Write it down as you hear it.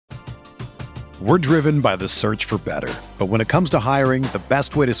We're driven by the search for better. But when it comes to hiring, the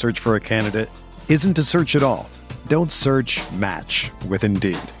best way to search for a candidate isn't to search at all. Don't search, match with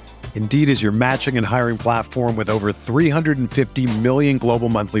Indeed. Indeed is your matching and hiring platform with over 350 million global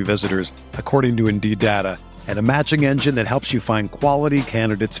monthly visitors, according to Indeed data, and a matching engine that helps you find quality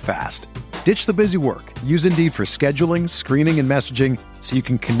candidates fast. Ditch the busy work. Use Indeed for scheduling, screening, and messaging so you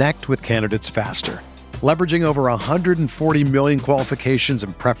can connect with candidates faster. Leveraging over 140 million qualifications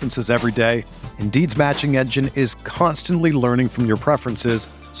and preferences every day, Indeed's matching engine is constantly learning from your preferences,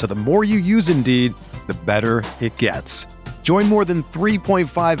 so the more you use Indeed, the better it gets. Join more than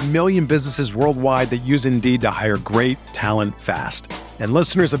 3.5 million businesses worldwide that use Indeed to hire great talent fast. And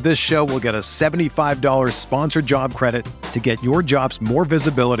listeners of this show will get a $75 sponsored job credit to get your jobs more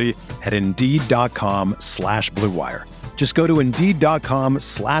visibility at Indeed.com/Blue Wire. Just go to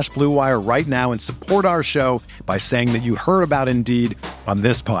Indeed.com/Blue Wire right now and support our show by saying that you heard about Indeed on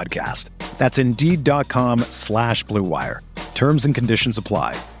this podcast. That's Indeed.com/Blue Wire. Terms and conditions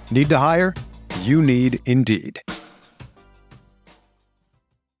apply. Need to hire? You need Indeed.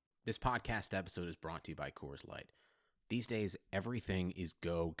 This podcast episode is brought to you by Coors Light. These days, everything is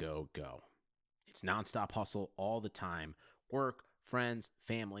go, go, go. It's nonstop hustle all the time. Work, friends,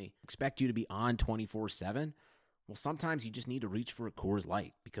 family, expect you to be on 24/7. Well, sometimes you just need to reach for a Coors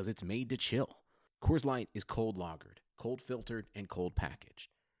Light because it's made to chill. Coors Light is cold lagered, cold filtered, and cold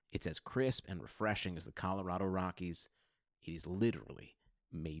packaged. It's as crisp and refreshing as the Colorado Rockies. It is literally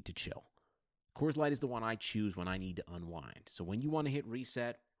made to chill. Coors Light is the one I choose when I need to unwind. So when you want to hit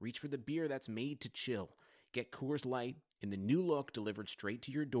reset, reach for the beer that's made to chill. Get Coors Light in the new look delivered straight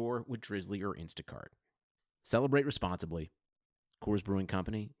to your door with Drizzly or Instacart. Celebrate responsibly. Coors Brewing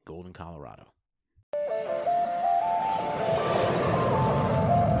Company, Golden, Colorado.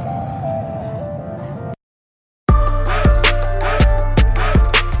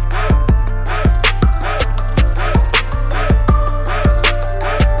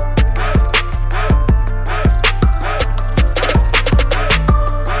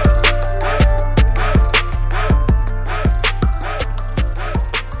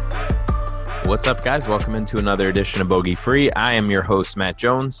 What's up, guys? Welcome into another edition of Bogey Free. I am your host, Matt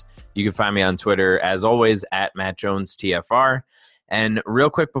Jones. You can find me on Twitter, as always, at MattJonesTFR. And real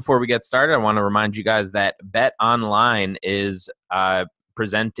quick before we get started, I want to remind you guys that Bet Online is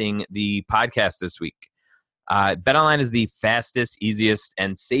presenting the podcast this week. Bet Online is the fastest, easiest,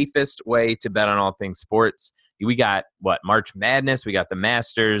 and safest way to bet on all things sports. We got, March Madness. We got the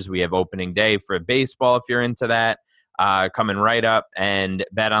Masters. We have opening day for baseball if you're into that. Coming right up, and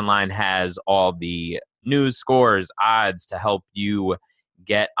BetOnline has all the news, scores, odds to help you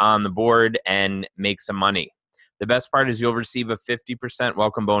get on the board and make some money. The best part is you'll receive a 50%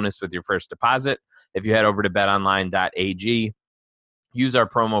 welcome bonus with your first deposit. If you head over to betonline.ag, use our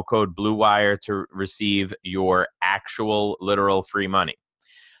promo code BLUEWIRE to receive your actual literal free money.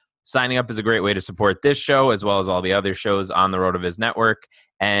 Signing up is a great way to support this show as well as all the other shows on the RotoViz network.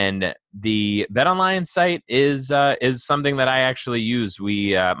 And the BetOnline site is something that I actually use.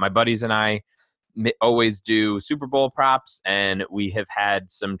 My buddies and I always do Super Bowl props, and we have had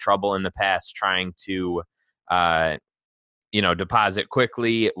some trouble in the past trying to, deposit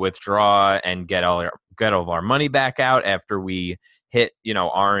quickly, withdraw, and get all of our money back out after we hit,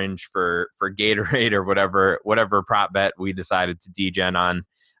 orange for Gatorade or whatever prop bet we decided to degen on.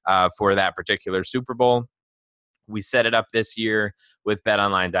 For that particular Super Bowl. We set it up this year with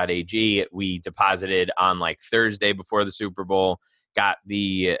betonline.ag. We deposited on Thursday before the Super Bowl, got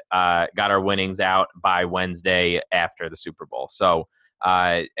our winnings out by Wednesday after the Super Bowl. So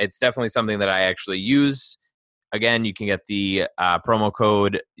it's definitely something that I actually use. Again, you can get the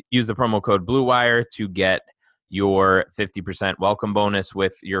use the promo code BLUEWIRE to get your 50% welcome bonus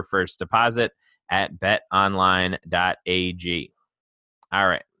with your first deposit at betonline.ag. All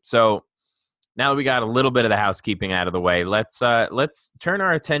right. So now that we got a little bit of the housekeeping out of the way, let's turn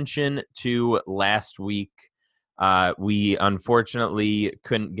our attention to last week. We unfortunately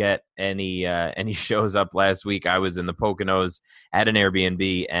couldn't get any shows up last week. I was in the Poconos at an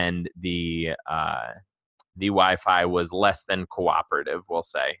Airbnb, and the Wi-Fi was less than cooperative, we'll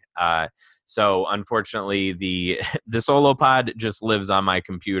say. So unfortunately, the solo pod just lives on my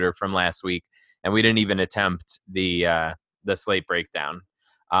computer from last week, and we didn't even attempt the slate breakdown.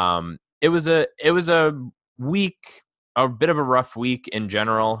 It was a week, a bit of a rough week in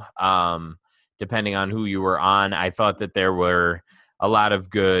general, depending on who you were on. I thought that there were a lot of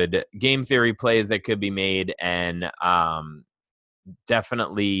good game theory plays that could be made, and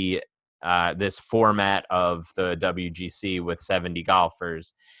definitely this format of the WGC with 70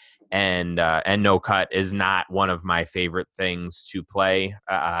 golfers and no cut is not one of my favorite things to play.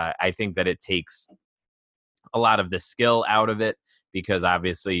 I think that it takes a lot of the skill out of it, because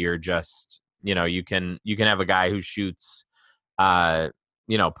obviously you're just, you can have a guy who shoots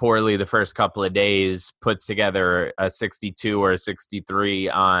poorly the first couple of days, puts together a 62 or a 63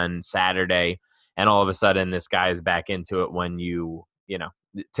 on Saturday, and all of a sudden this guy is back into it when you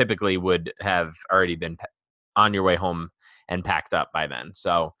typically would have already been on your way home and packed up by then.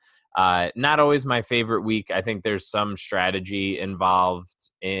 So not always my favorite week. I think there's some strategy involved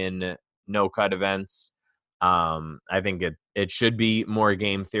in no cut events. I think it should be more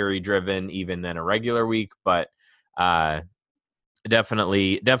game theory driven even than a regular week, but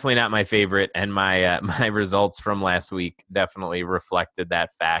definitely not my favorite. And my my results from last week definitely reflected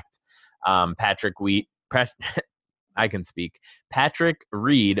that fact. I can speak. Patrick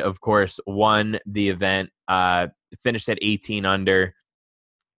Reed, of course, won the event, finished at 18 under,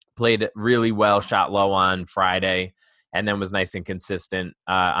 played really well, shot low on Friday, and then was nice and consistent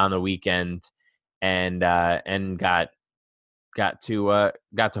on the weekend, and got to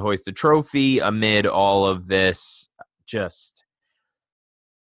hoist the trophy amid all of this, just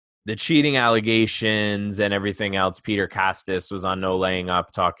the cheating allegations and everything else. Peter Kostis was on No Laying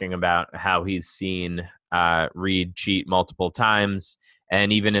Up talking about how he's seen Reed cheat multiple times.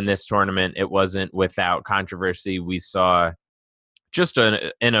 And even in this tournament, it wasn't without controversy. We saw just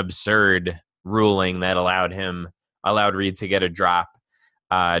an absurd ruling that allowed Reed to get a drop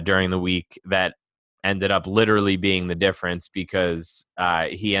during the week that ended up literally being the difference, because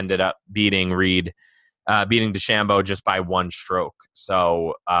he ended up beating DeChambeau just by one stroke.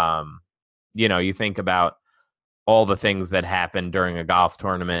 So, you think about all the things that happen during a golf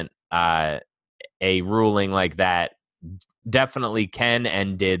tournament, a ruling like that definitely can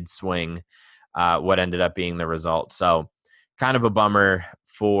and did swing what ended up being the result. So kind of a bummer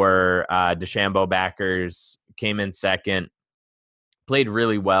for DeChambeau backers. Came in second, played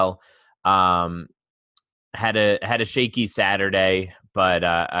really well. Had a shaky Saturday, but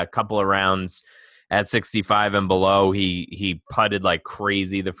a couple of rounds at 65 and below, he putted like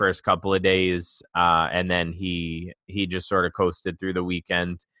crazy the first couple of days, and then he just sort of coasted through the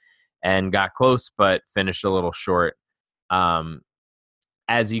weekend and got close, but finished a little short.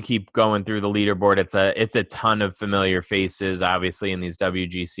 As you keep going through the leaderboard, it's a ton of familiar faces. Obviously, in these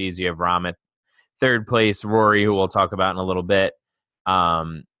WGCs, you have Rahm at third place, Rory, who we'll talk about in a little bit.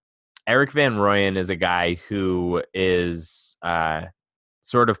 Eric Van Rooyen is a guy who is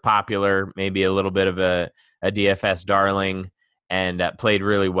sort of popular, maybe a little bit of a DFS darling, and played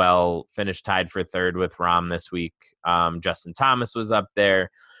really well, finished tied for third with Rahm this week. Justin Thomas was up there.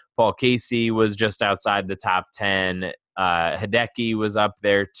 Paul Casey was just outside the top 10. Hideki was up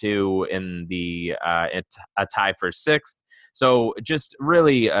there too in the a tie for sixth. So just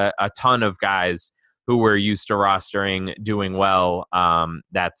really a ton of guys who we're used to rostering doing well.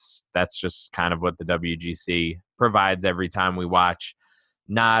 That's just kind of what the WGC provides every time we watch.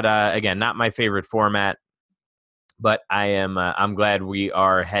 Not my favorite format, but I'm glad we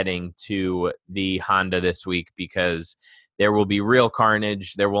are heading to the Honda this week, because there will be real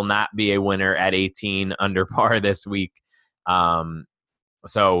carnage. There will not be a winner at 18 under par this week.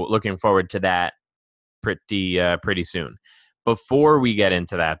 So looking forward to that pretty soon. Before we get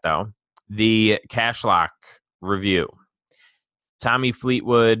into that, though, the Cash Lock review. Tommy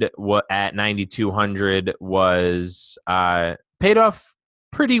Fleetwood at 9,200 was paid off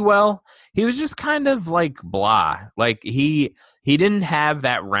pretty well. He was just kind of like blah. Like he didn't have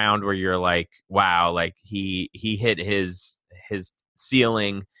that round where you're like, wow, like he hit his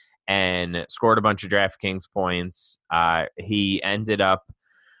ceiling and scored a bunch of DraftKings points. He ended up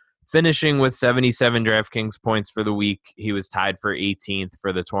finishing with 77 DraftKings points for the week. He was tied for 18th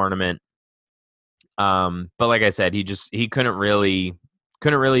for the tournament. But like I said, he couldn't really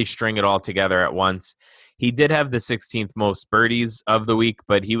string it all together at once. He did have the 16th most birdies of the week,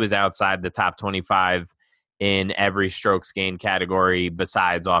 but he was outside the top 25 in every strokes gained category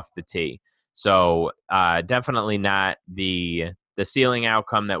besides off the tee. So definitely not the ceiling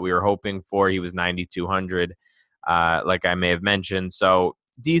outcome that we were hoping for. He was 9,200, like I may have mentioned. So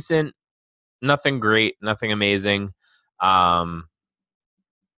decent, nothing great, nothing amazing.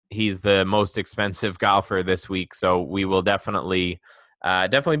 He's the most expensive golfer this week, so we will definitely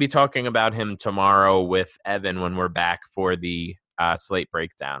be talking about him tomorrow with Evan when we're back for the slate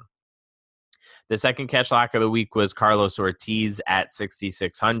breakdown. The second Cash Lock of the week was Carlos Ortiz at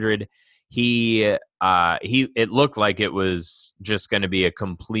 6,600. It looked like it was just going to be a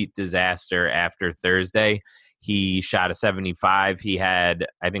complete disaster after Thursday. He shot a 75. He had,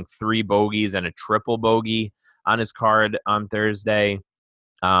 I think, 3 bogeys and a triple bogey on his card on Thursday.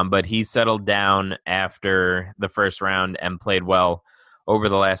 But he settled down after the first round and played well over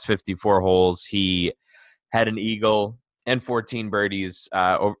the last 54 holes. He had an eagle and 14 birdies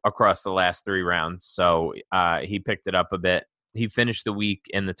across the last 3 rounds. So he picked it up a bit. He finished the week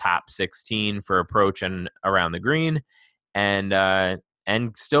in the top 16 for approach and around the green, and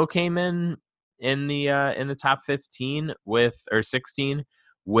still came in the top 15 or 16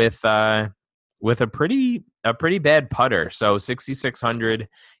 with a pretty bad putter. So 6,600,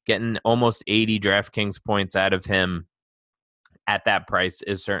 getting almost 80 DraftKings points out of him at that price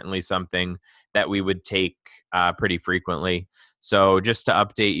is certainly something that we would take pretty frequently. So just to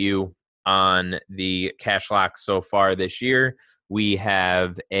update you on the cash locks so far this year, we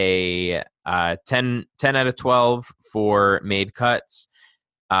have a 10 out of 12 for made cuts.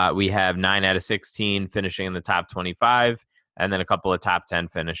 We have 9 out of 16 finishing in the top 25, and then a couple of top 10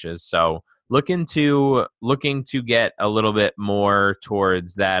 finishes. So looking to get a little bit more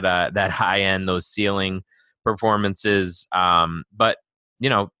towards that high end, those ceiling performances. But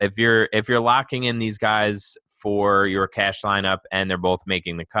if you're locking in these guys for your cash lineup and they're both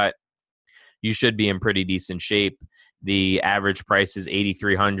making the cut, you should be in pretty decent shape. The average price is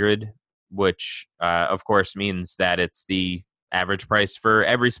 8,300, which of course means that it's the average price for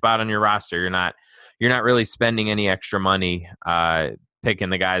every spot on your roster. You're not really spending any extra money picking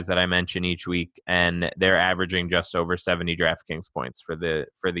the guys that I mention each week, and they're averaging just over 70 DraftKings points for the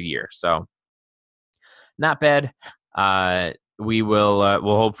year. So not bad. We will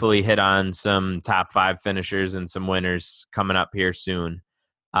we'll hopefully hit on some top 5 finishers and some winners coming up here soon.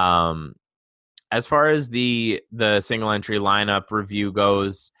 As far as the single entry lineup review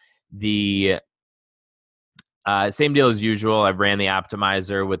goes, the same deal as usual. I ran the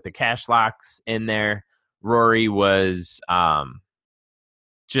optimizer with the cash locks in there. Rory was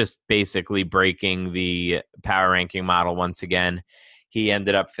just basically breaking the power ranking model once again. He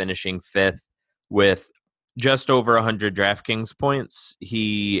ended up finishing 5th with just over 100 DraftKings points.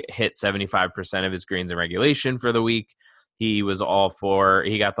 He hit 75% of his greens in regulation for the week. He got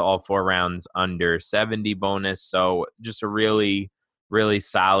the all 4 rounds under 70 bonus. So just a really, really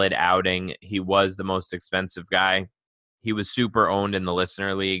solid outing. He was the most expensive guy. He was super owned in the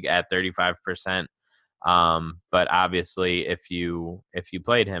listener league at 35%. But obviously if you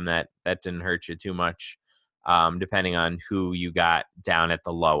played him, that didn't hurt you too much, depending on who you got down at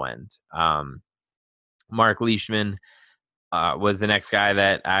the low end. Mark Leishman was the next guy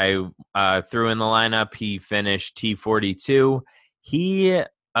that I threw in the lineup. He finished T42. He,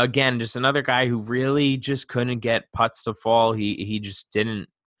 again, just another guy who really just couldn't get putts to fall. He just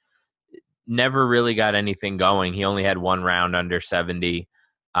never really got anything going. He only had 1 round under 70,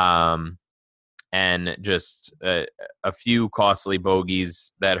 and just a few costly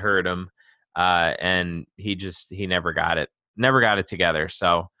bogeys that hurt him, and he never got it together.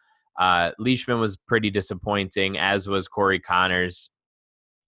 So Leishman was pretty disappointing, as was Corey Connors.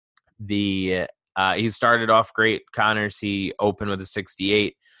 He started off great, Connors. He opened with a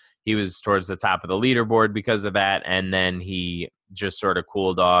 68. He was towards the top of the leaderboard because of that, and then he just sort of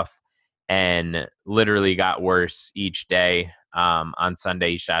cooled off and literally got worse each day. On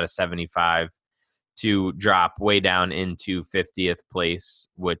Sunday, he shot a 75 to drop way down into 50th place,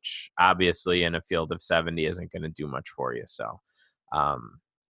 which obviously in a field of 70 isn't going to do much for you. So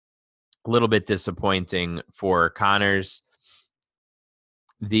a little bit disappointing for Connors.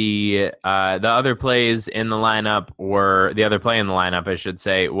 The other plays in the lineup, or the other play in the lineup, I should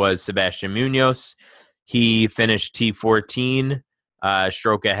say, was Sebastian Munoz. He finished T14,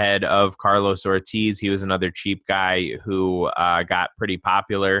 stroke ahead of Carlos Ortiz. He was another cheap guy who got pretty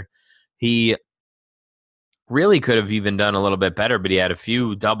popular. He really could have even done a little bit better, but he had a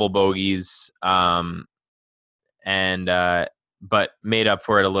few double bogeys, but made up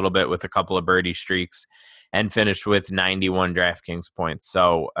for it a little bit with a couple of birdie streaks and finished with 91 DraftKings points.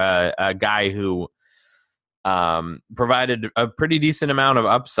 So a guy who provided a pretty decent amount of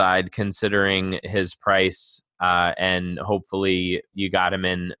upside considering his price, and hopefully you got him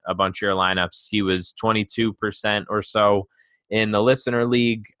in a bunch of your lineups. He was 22% or so in the listener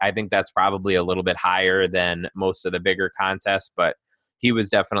league. I think that's probably a little bit higher than most of the bigger contests, but he was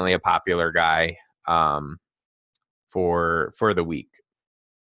definitely a popular guy for the week.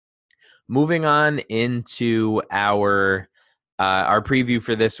 Moving on into our preview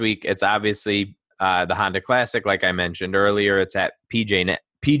for this week, it's obviously the Honda Classic, like I mentioned earlier. It's at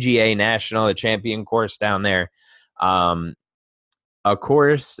PGA National, a champion course down there. A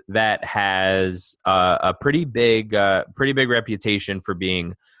course that has a pretty big reputation for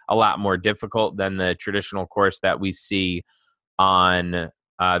being a lot more difficult than the traditional course that we see on the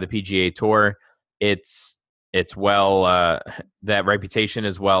PGA Tour. It's it's that reputation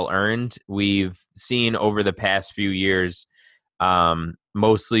is well earned. We've seen over the past few years,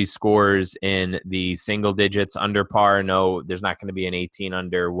 mostly scores in the single digits under par. No, there's not going to be an 18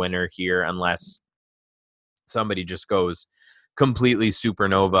 under winner here unless somebody just goes completely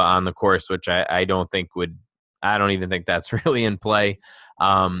supernova on the course, which I don't even think that's really in play.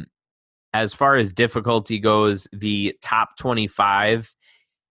 As far as difficulty goes, the top 25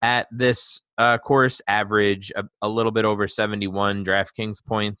 at this course average a little bit over 71 DraftKings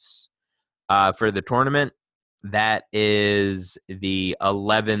points for the tournament. That is the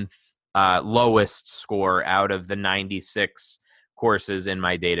 11th lowest score out of the 96 courses in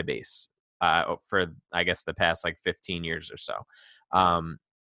my database for, I guess, the past 15 years or so.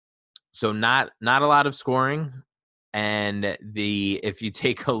 So not a lot of scoring. And if you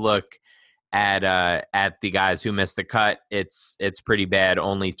take a look at the guys who missed the cut, it's pretty bad.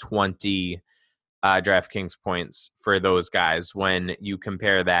 Only 20 DraftKings points for those guys. When you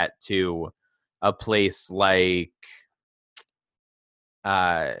compare that to a place like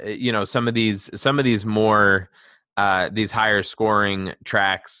some of these more these higher scoring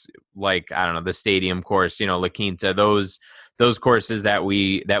tracks, like, I don't know, the Stadium course, La Quinta, those courses that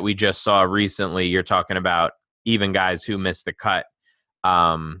we just saw recently, you're talking about even guys who missed the cut,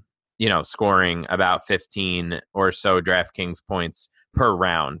 scoring about 15 or so DraftKings points per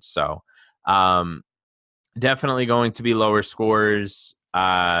round. So definitely going to be lower scores.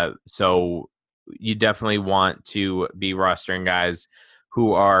 So you definitely want to be rostering guys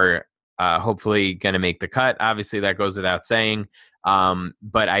who are hopefully going to make the cut. Obviously, that goes without saying.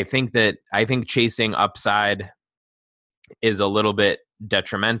 But I think chasing upside is a little bit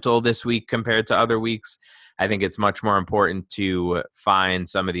detrimental this week compared to other weeks. I think it's much more important to find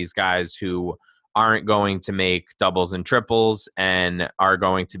some of these guys who aren't going to make doubles and triples and are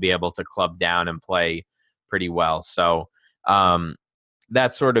going to be able to club down and play pretty well. So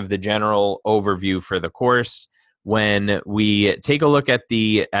that's sort of the general overview for the course. When we take a look at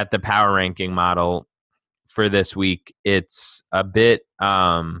the power ranking model for this week, it's a bit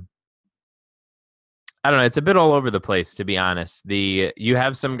I don't know, it's a bit all over the place, to be honest. You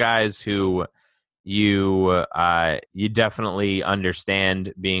have some guys who you definitely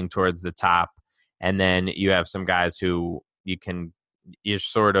understand being towards the top, and then you have some guys who you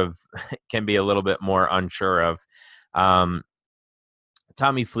sort of can be a little bit more unsure of.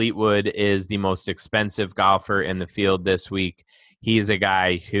 Tommy Fleetwood is the most expensive golfer in the field this week. He is a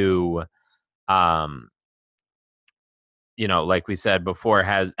guy who, like we said before,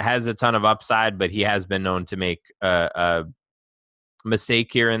 has a ton of upside, but he has been known to make a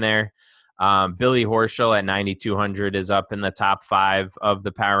mistake here and there. Billy Horschel at 9,200 is up in the top 5 of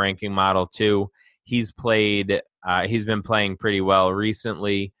the power ranking model too. He's been playing pretty well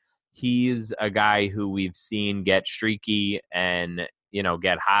recently. He's a guy who we've seen get streaky and,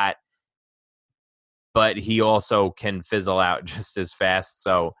 get hot, but he also can fizzle out just as fast.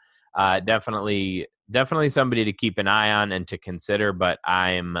 So definitely somebody to keep an eye on and to consider, but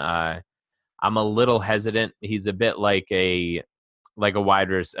I'm a little hesitant. He's a bit like a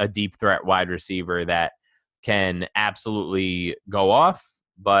deep threat wide receiver that can absolutely go off,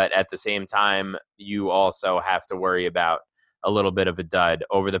 but at the same time, you also have to worry about a little bit of a dud.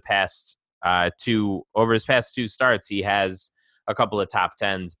 Over his past 2 starts, he has a couple of top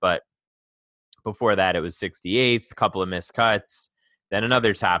 10s, but before that, it was 68th, a couple of missed cuts, then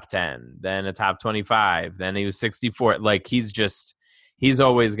another top 10, then a top 25, then he was 64. Like, he's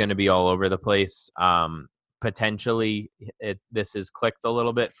always going to be all over the place. Potentially, this has clicked a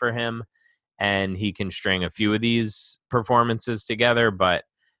little bit for him, and he can string a few of these performances together, but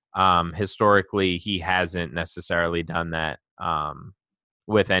historically, he hasn't necessarily done that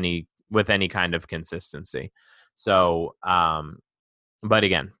with any kind of consistency. So, but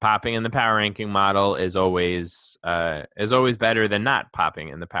again, popping in the power ranking model is always better than not popping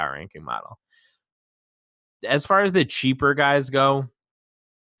in the power ranking model. As far as the cheaper guys go,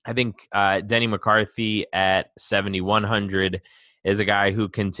 I think Denny McCarthy at 7,100 is a guy who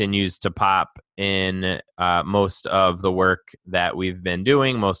continues to pop in most of the work that we've been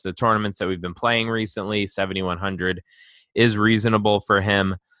doing, most of the tournaments that we've been playing recently. 7,100 is reasonable for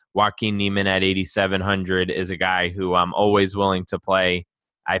him. Joaquin Niemann at 8,700 is a guy who I'm always willing to play.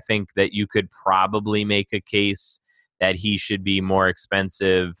 I think that you could probably make a case that he should be more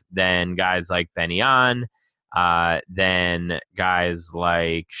expensive than guys like Ben An, than guys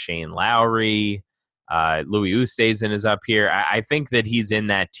like Shane Lowry. Louis Oosthuizen is up here. I think that he's in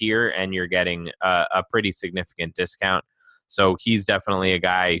that tier, and you're getting a pretty significant discount. So he's definitely a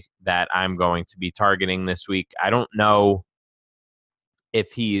guy that I'm going to be targeting this week. I don't know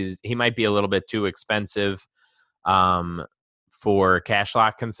if he might be a little bit too expensive for cash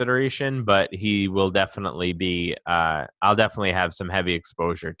lock consideration, but he will definitely be, I'll definitely have some heavy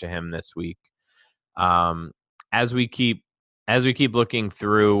exposure to him this week. As we keep looking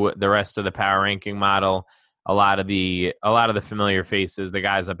through the rest of the power ranking model, a lot of the familiar faces, the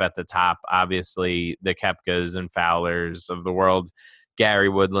guys up at the top, obviously the Koepkas and Fowlers of the world, Gary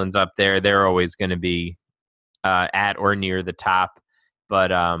Woodland's up there. They're always going to be at or near the top.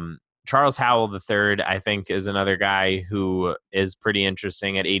 But Charles Howell III, I think, is another guy who is pretty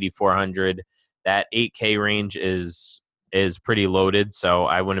interesting at 8,400. That 8K range is pretty loaded, so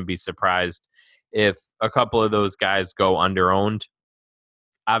I wouldn't be surprised if a couple of those guys go under-owned.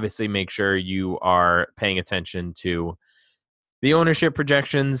 Obviously, make sure you are paying attention to the ownership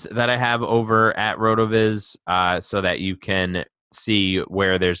projections that I have over at RotoViz, so that you can see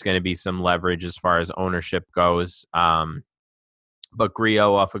where there's going to be some leverage as far as ownership goes. But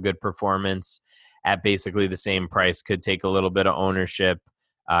Grillo, off a good performance at basically the same price, could take a little bit of ownership.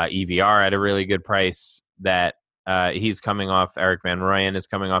 EVR at a really good price that he's coming off. Eric Van Rooyen is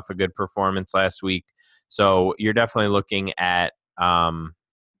coming off a good performance last week. So you're definitely looking at some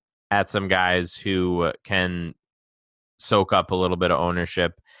guys who can soak up a little bit of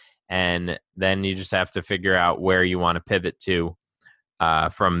ownership. And then you just have to figure out where you want to pivot to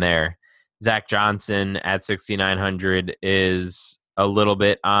from there. Zach Johnson at 6,900 is a little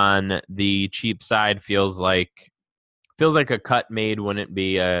bit on the cheap side. Feels like a cut made wouldn't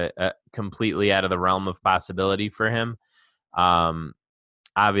be a completely out of the realm of possibility for him.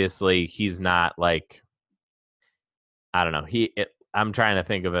 Obviously, he's not like, I don't know. I'm trying to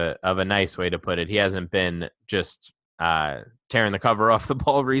think of a nice way to put it. He hasn't been just tearing the cover off the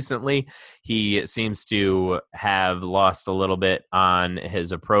ball recently. He seems to have lost a little bit on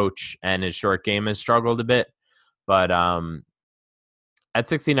his approach, and his short game has struggled a bit. But at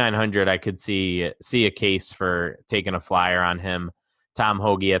 6,900, I could see a case for taking a flyer on him. Tom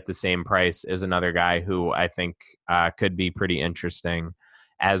Hoge at the same price is another guy who I think could be pretty interesting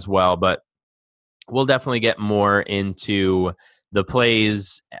as well. But we'll definitely get more into the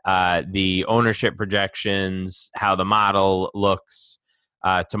plays, the ownership projections, how the model looks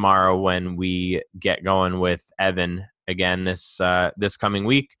tomorrow when we get going with Evan again this coming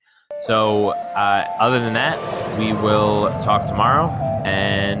week. So other than that, we will talk tomorrow,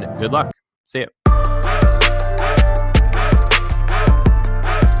 and good luck. See you.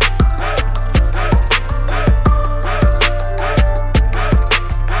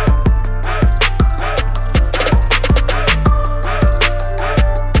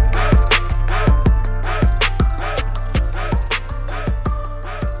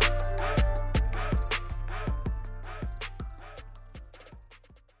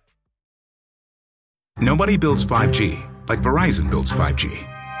 Nobody builds 5G like Verizon builds 5G,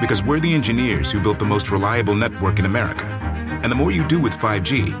 because we're the engineers who built the most reliable network in America. And the more you do with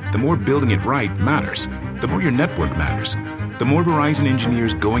 5G, the more building it right matters. The more your network matters. The more Verizon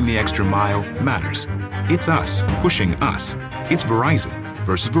engineers going the extra mile matters. It's us pushing us. It's Verizon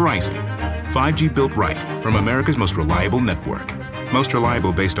versus Verizon. 5G built right from America's most reliable network. Most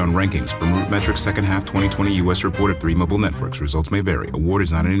reliable based on rankings from RootMetrics second half 2020 U.S. report of 3 mobile networks. Results may vary. Award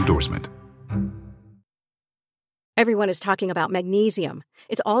is not an endorsement. Everyone is talking about magnesium.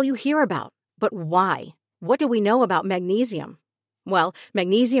 It's all you hear about. But why? What do we know about magnesium? Well,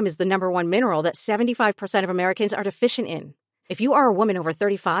 magnesium is the #1 mineral that 75% of Americans are deficient in. If you are a woman over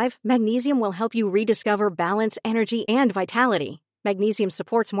 35, magnesium will help you rediscover balance, energy, and vitality. Magnesium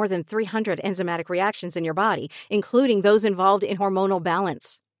supports more than 300 enzymatic reactions in your body, including those involved in hormonal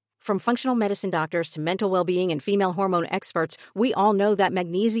balance. From functional medicine doctors to mental well-being and female hormone experts, we all know that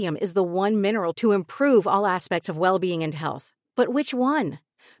magnesium is the one mineral to improve all aspects of well-being and health. But which one?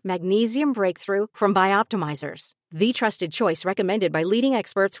 Magnesium Breakthrough from Bioptimizers, the trusted choice recommended by leading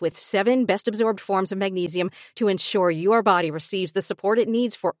experts with 7 best-absorbed forms of magnesium to ensure your body receives the support it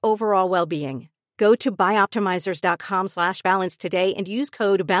needs for overall well-being. Go to bioptimizers.com/balance today and use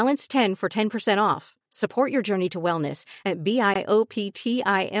code BALANCE10 for 10% off. Support your journey to wellness at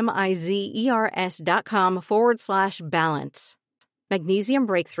bioptimizers.com/balance. Magnesium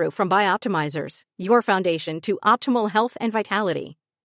Breakthrough from Bioptimizers, your foundation to optimal health and vitality.